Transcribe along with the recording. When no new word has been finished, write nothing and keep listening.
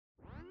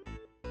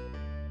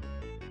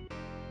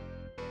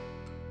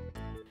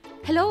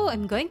Hello,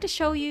 I'm going to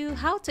show you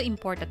how to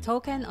import a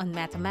token on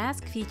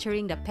MetaMask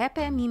featuring the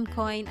Pepe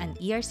memecoin and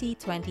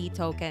ERC20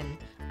 token.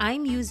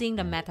 I'm using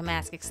the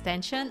MetaMask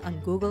extension on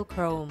Google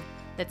Chrome.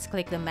 Let's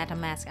click the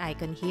MetaMask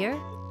icon here.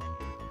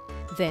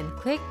 Then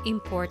click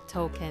Import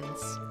Tokens.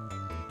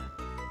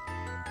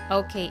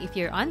 Okay, if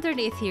you're under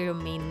the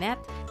Ethereum mainnet,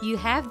 you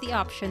have the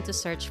option to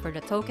search for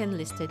the token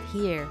listed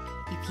here.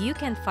 If you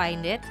can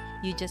find it,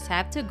 you just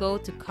have to go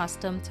to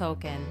Custom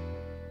Token.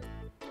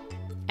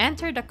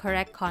 Enter the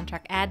correct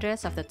contract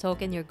address of the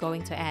token you're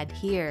going to add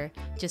here.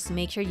 Just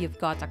make sure you've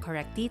got the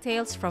correct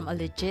details from a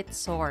legit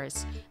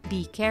source.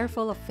 Be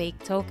careful of fake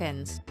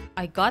tokens.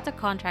 I got the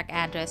contract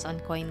address on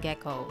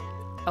CoinGecko.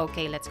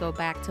 Okay, let's go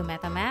back to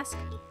MetaMask.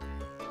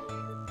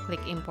 Click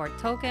Import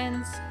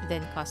Tokens,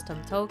 then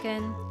Custom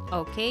Token.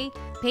 Okay,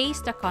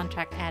 paste the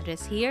contract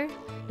address here.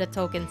 The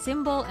token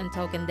symbol and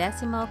token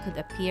decimal could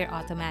appear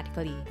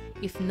automatically.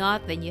 If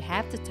not, then you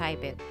have to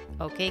type it.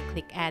 Okay,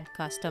 click Add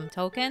Custom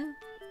Token.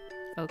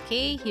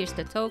 Okay, here's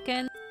the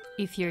token.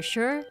 If you're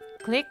sure,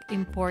 click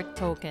Import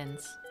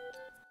Tokens.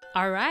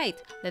 Alright,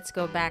 let's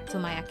go back to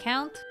my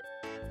account.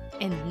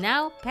 And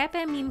now,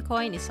 Pepe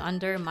memecoin is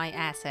under my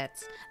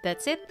assets.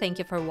 That's it. Thank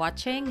you for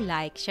watching.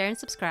 Like, share, and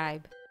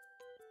subscribe.